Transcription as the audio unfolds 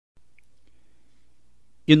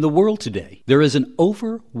In the world today, there is an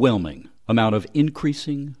overwhelming amount of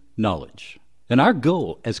increasing knowledge. And our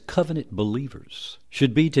goal as covenant believers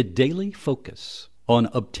should be to daily focus on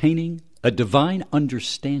obtaining a divine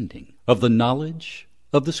understanding of the knowledge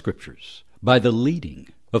of the Scriptures by the leading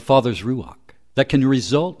of Father's Ruach that can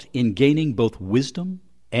result in gaining both wisdom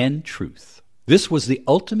and truth. This was the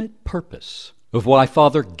ultimate purpose of why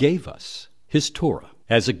Father gave us His Torah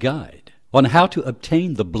as a guide on how to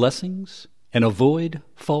obtain the blessings and avoid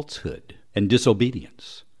falsehood and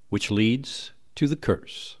disobedience, which leads to the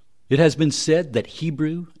curse. It has been said that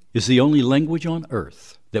Hebrew is the only language on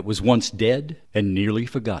earth that was once dead and nearly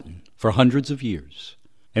forgotten for hundreds of years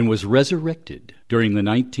and was resurrected during the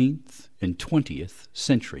 19th and 20th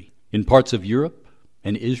century in parts of Europe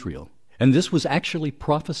and Israel. And this was actually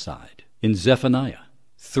prophesied in Zephaniah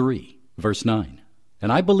 3, verse 9.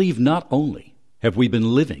 And I believe not only have we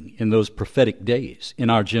been living in those prophetic days in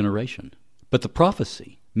our generation, but the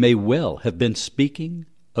prophecy may well have been speaking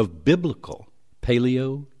of biblical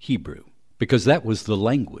Paleo Hebrew, because that was the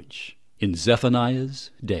language in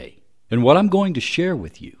Zephaniah's day. And what I'm going to share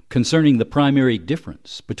with you concerning the primary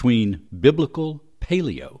difference between biblical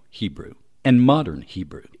Paleo Hebrew and modern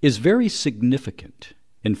Hebrew is very significant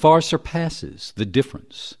and far surpasses the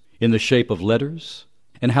difference in the shape of letters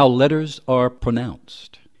and how letters are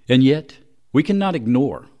pronounced. And yet, we cannot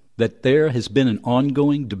ignore that there has been an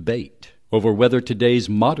ongoing debate over whether today's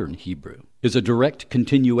modern Hebrew is a direct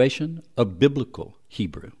continuation of biblical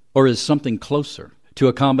Hebrew, or is something closer to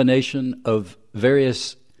a combination of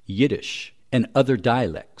various Yiddish and other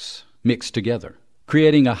dialects mixed together,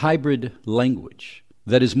 creating a hybrid language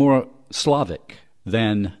that is more Slavic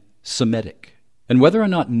than Semitic. And whether or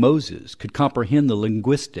not Moses could comprehend the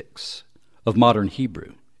linguistics of modern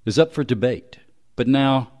Hebrew is up for debate. But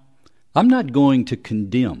now, I'm not going to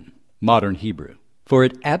condemn modern Hebrew, for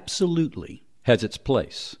it absolutely has its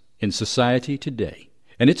place in society today,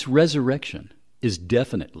 and its resurrection is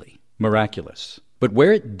definitely miraculous. But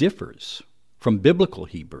where it differs from biblical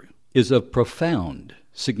Hebrew is of profound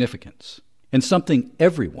significance, and something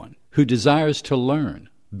everyone who desires to learn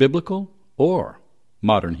biblical or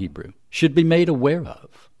modern Hebrew should be made aware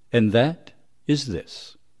of, and that is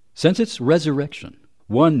this. Since its resurrection,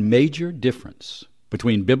 one major difference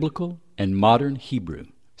between biblical and modern Hebrew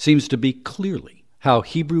seems to be clearly how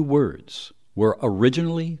Hebrew words were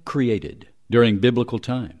originally created during biblical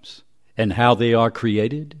times and how they are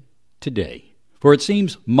created today. For it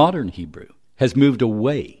seems modern Hebrew has moved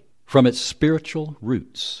away from its spiritual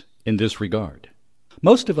roots in this regard.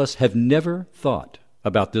 Most of us have never thought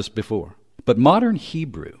about this before, but modern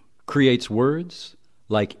Hebrew creates words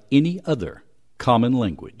like any other common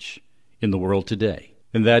language in the world today,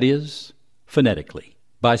 and that is phonetically,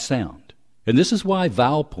 by sound. And this is why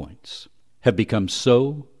vowel points have become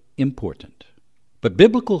so important. But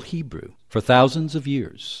biblical Hebrew, for thousands of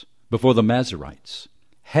years before the Masoretes,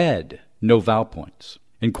 had no vowel points,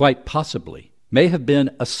 and quite possibly may have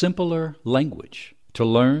been a simpler language to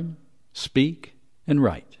learn, speak, and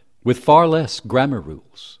write, with far less grammar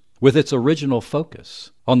rules, with its original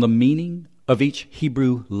focus on the meaning of each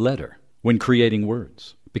Hebrew letter when creating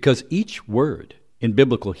words, because each word in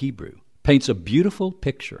biblical Hebrew paints a beautiful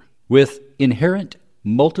picture with inherent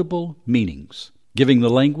multiple meanings, giving the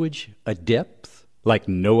language a depth like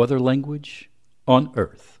no other language on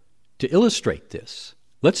earth. To illustrate this,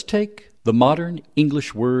 let's take the modern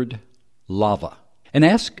English word lava and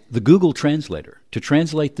ask the Google translator to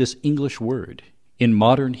translate this English word in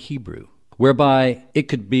modern Hebrew, whereby it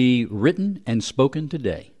could be written and spoken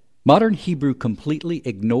today. Modern Hebrew completely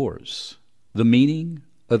ignores the meaning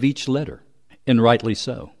of each letter, and rightly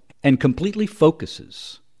so, and completely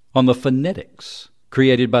focuses on the phonetics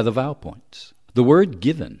created by the vowel points. The word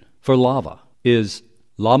given for lava is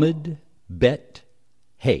lamed bet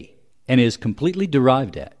hey, and is completely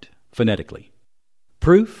derived at phonetically.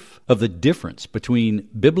 Proof of the difference between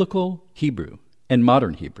biblical Hebrew and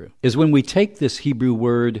modern Hebrew is when we take this Hebrew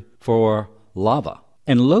word for lava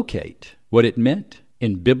and locate what it meant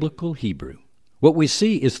in biblical Hebrew. What we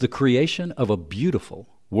see is the creation of a beautiful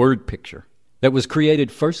word picture that was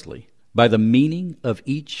created firstly by the meaning of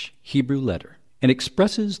each Hebrew letter and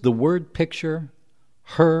expresses the word picture,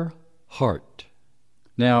 her heart.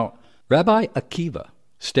 Now, Rabbi Akiva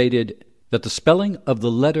stated that the spelling of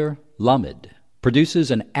the letter lamed produces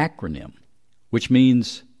an acronym which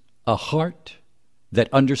means a heart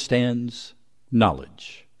that understands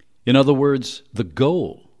knowledge. In other words, the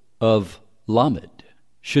goal of lamed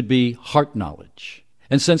should be heart knowledge.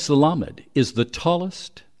 And since the lamed is the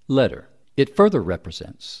tallest letter, it further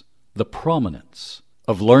represents the prominence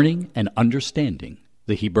of learning and understanding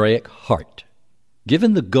the Hebraic heart.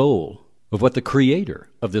 Given the goal of what the creator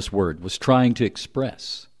of this word was trying to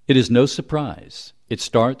express. It is no surprise it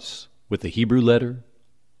starts with the Hebrew letter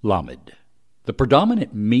Lamed. The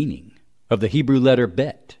predominant meaning of the Hebrew letter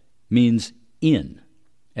Bet means in,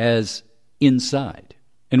 as inside.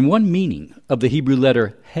 And one meaning of the Hebrew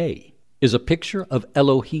letter He is a picture of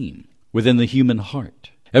Elohim within the human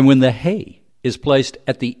heart. And when the He is placed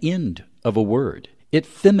at the end of a word, it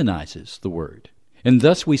feminizes the word. And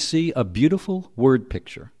thus we see a beautiful word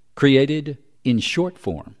picture created in short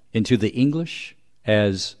form into the English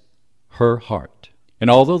as her heart. And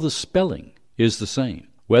although the spelling is the same,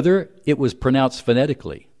 whether it was pronounced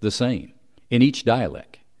phonetically the same in each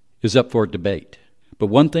dialect is up for debate. But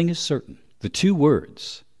one thing is certain, the two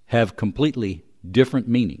words have completely different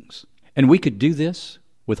meanings. And we could do this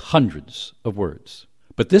with hundreds of words.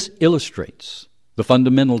 But this illustrates the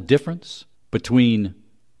fundamental difference between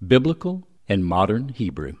biblical and modern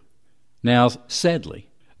Hebrew. Now, sadly,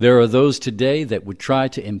 there are those today that would try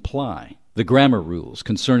to imply the grammar rules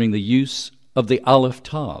concerning the use of the Aleph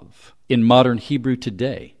Tav in modern Hebrew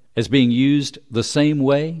today as being used the same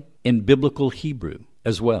way in Biblical Hebrew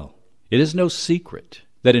as well. It is no secret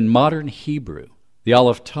that in modern Hebrew, the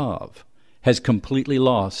Aleph Tav has completely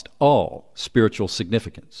lost all spiritual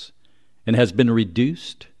significance and has been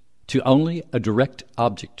reduced to only a direct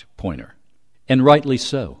object pointer. And rightly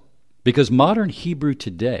so, because modern Hebrew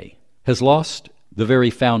today has lost the very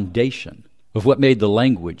foundation of what made the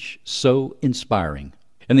language so inspiring.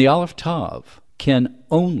 And the Aleph Tav can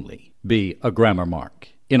only be a grammar mark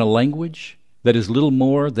in a language that is little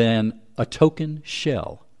more than a token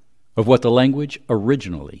shell of what the language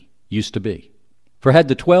originally used to be. For had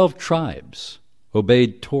the 12 tribes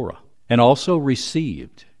obeyed Torah and also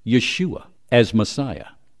received Yeshua as Messiah,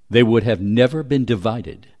 they would have never been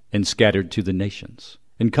divided and scattered to the nations.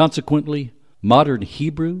 And consequently, modern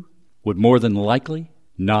Hebrew would more than likely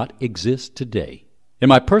not exist today. In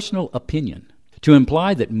my personal opinion, to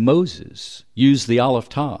imply that Moses used the Aleph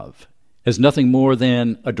Tav as nothing more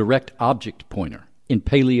than a direct object pointer in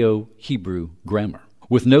Paleo Hebrew Grammar,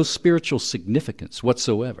 with no spiritual significance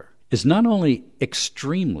whatsoever, is not only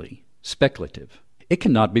extremely speculative, it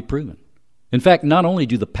cannot be proven. In fact, not only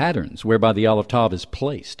do the patterns whereby the Aleph Tav is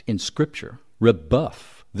placed in Scripture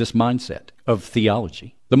rebuff this mindset of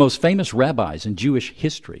theology, the most famous rabbis in Jewish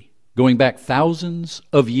history, going back thousands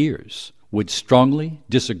of years, would strongly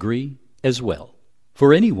disagree as well.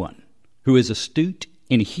 For anyone who is astute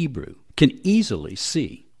in Hebrew can easily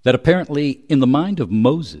see that apparently in the mind of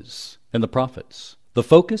Moses and the prophets, the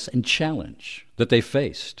focus and challenge that they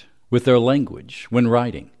faced with their language when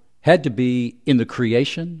writing had to be in the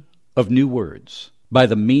creation of new words by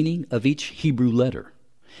the meaning of each Hebrew letter.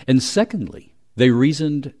 And secondly, they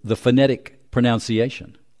reasoned the phonetic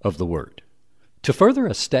pronunciation of the word. To further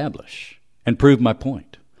establish and prove my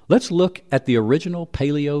point, let's look at the original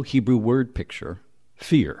Paleo Hebrew word picture,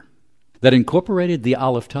 fear, that incorporated the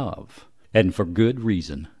Aleph Tav, and for good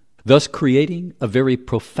reason, thus creating a very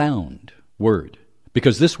profound word,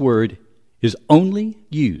 because this word is only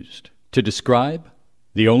used to describe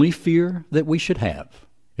the only fear that we should have,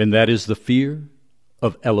 and that is the fear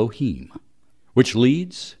of Elohim, which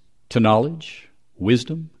leads to knowledge,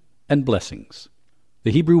 wisdom, and blessings.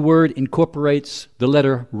 The Hebrew word incorporates the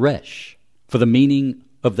letter resh for the meaning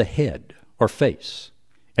of the head or face,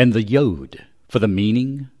 and the yod for the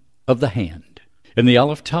meaning of the hand, and the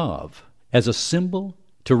Aleph Tav as a symbol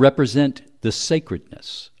to represent the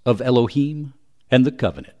sacredness of Elohim and the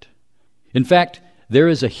covenant. In fact, there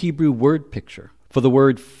is a Hebrew word picture for the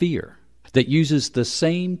word fear that uses the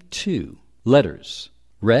same two letters,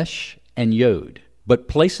 resh and yod, but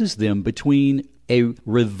places them between a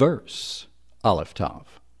reverse Aleph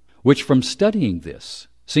Tav, which from studying this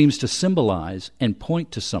seems to symbolize and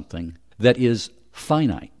point to something that is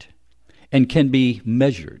finite and can be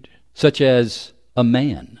measured, such as a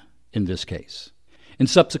man in this case. And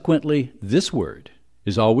subsequently, this word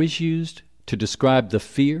is always used to describe the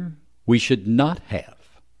fear we should not have,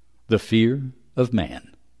 the fear of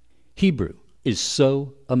man. Hebrew is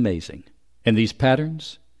so amazing, and these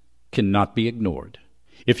patterns cannot be ignored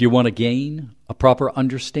if you want to gain a proper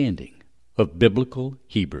understanding of Biblical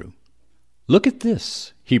Hebrew. Look at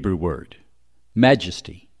this Hebrew word,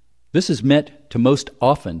 majesty. This is meant to most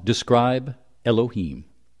often describe Elohim.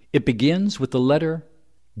 It begins with the letter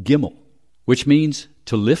Gimel, which means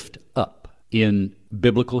to lift up in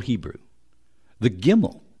Biblical Hebrew. The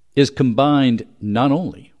Gimel is combined not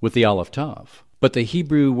only with the Aleph Tav, but the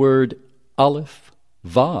Hebrew word Aleph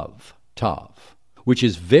Vav Tav, which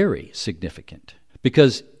is very significant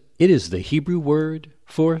because it is the Hebrew word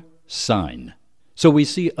for sign. So we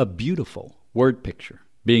see a beautiful word picture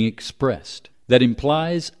being expressed that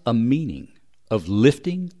implies a meaning of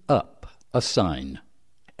lifting up a sign.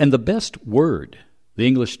 And the best word the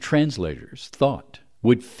English translators thought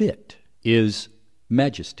would fit is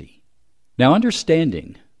majesty. Now,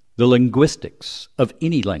 understanding the linguistics of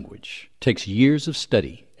any language takes years of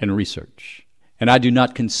study and research, and I do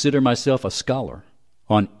not consider myself a scholar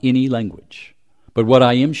on any language. But what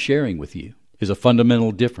I am sharing with you is a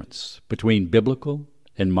fundamental difference between biblical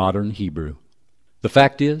and modern Hebrew. The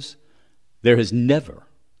fact is, there has never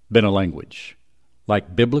been a language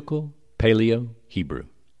like Biblical Paleo Hebrew,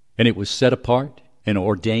 and it was set apart and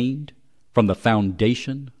ordained from the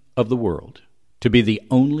foundation of the world to be the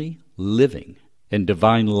only living and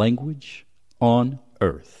divine language on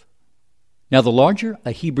earth. Now, the larger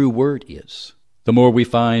a Hebrew word is, the more we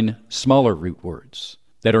find smaller root words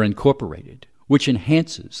that are incorporated, which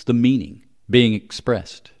enhances the meaning being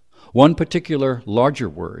expressed. One particular larger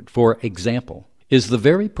word, for example, is the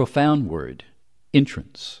very profound word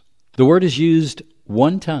entrance. The word is used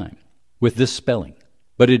one time with this spelling,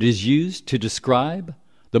 but it is used to describe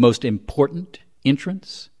the most important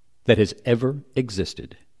entrance that has ever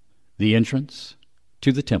existed, the entrance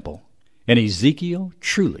to the temple. And Ezekiel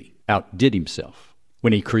truly outdid himself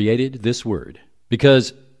when he created this word,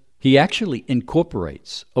 because he actually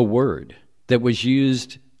incorporates a word that was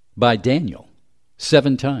used by Daniel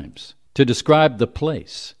 7 times to describe the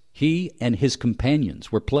place he and his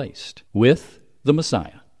companions were placed with the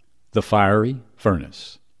Messiah, the fiery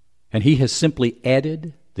furnace. And he has simply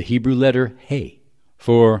added the Hebrew letter He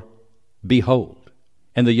for behold,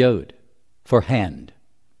 and the Yod for hand.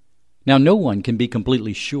 Now, no one can be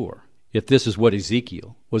completely sure if this is what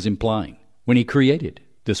Ezekiel was implying when he created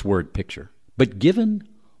this word picture. But given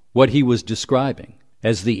what he was describing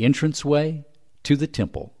as the entranceway to the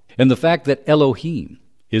temple, and the fact that Elohim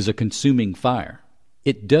is a consuming fire,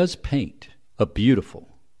 it does paint a beautiful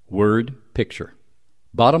word picture.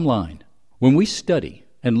 Bottom line, when we study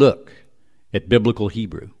and look at Biblical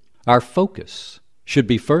Hebrew, our focus should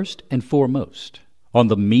be first and foremost on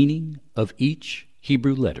the meaning of each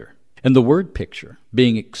Hebrew letter and the word picture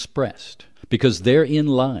being expressed, because therein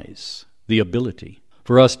lies the ability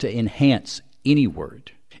for us to enhance any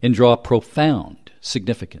word and draw profound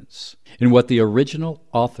significance in what the original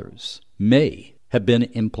authors may have been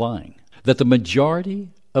implying, that the majority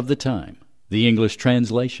of the time the English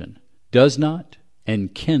translation does not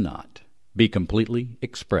and cannot be completely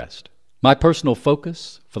expressed. My personal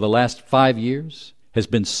focus for the last 5 years has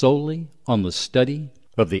been solely on the study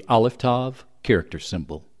of the Aleph Tav character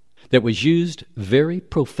symbol that was used very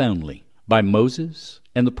profoundly by Moses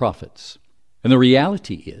and the prophets. And the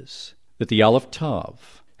reality is that the Aleph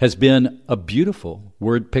Tav has been a beautiful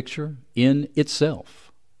word picture in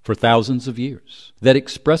itself for thousands of years that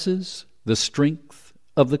expresses the strength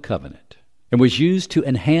of the covenant and was used to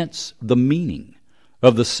enhance the meaning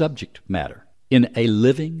of the subject matter in a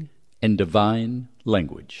living and divine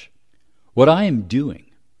language. What I am doing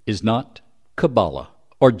is not Kabbalah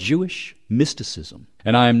or Jewish mysticism,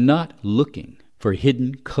 and I am not looking for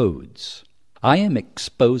hidden codes. I am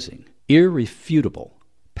exposing irrefutable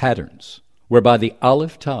patterns whereby the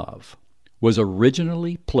Aleph Tav was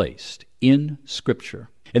originally placed in Scripture,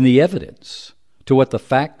 and the evidence to what the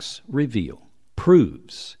facts reveal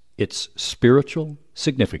proves its spiritual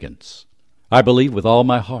significance. I believe with all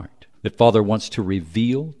my heart that Father wants to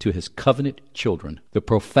reveal to his covenant children the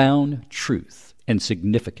profound truth and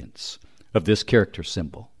significance of this character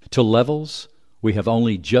symbol to levels we have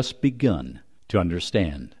only just begun to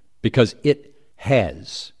understand, because it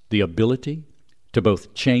has the ability to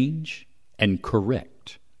both change and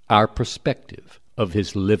correct our perspective of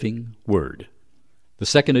his living word. The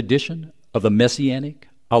second edition of the Messianic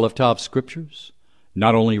Aleph Tav Scriptures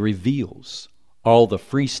not only reveals all the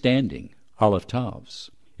freestanding Aleph Tavs,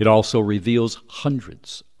 it also reveals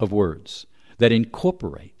hundreds of words that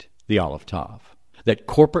incorporate the Aleph Tav, that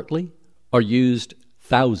corporately are used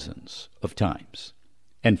thousands of times,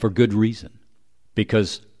 and for good reason,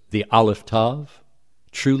 because the Aleph Tav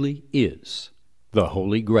truly is the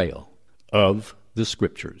Holy Grail of the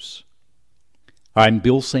Scriptures. I'm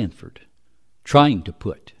Bill Sanford, trying to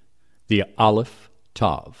put the Aleph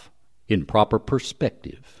Tav in proper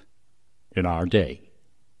perspective in our day.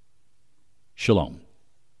 Shalom.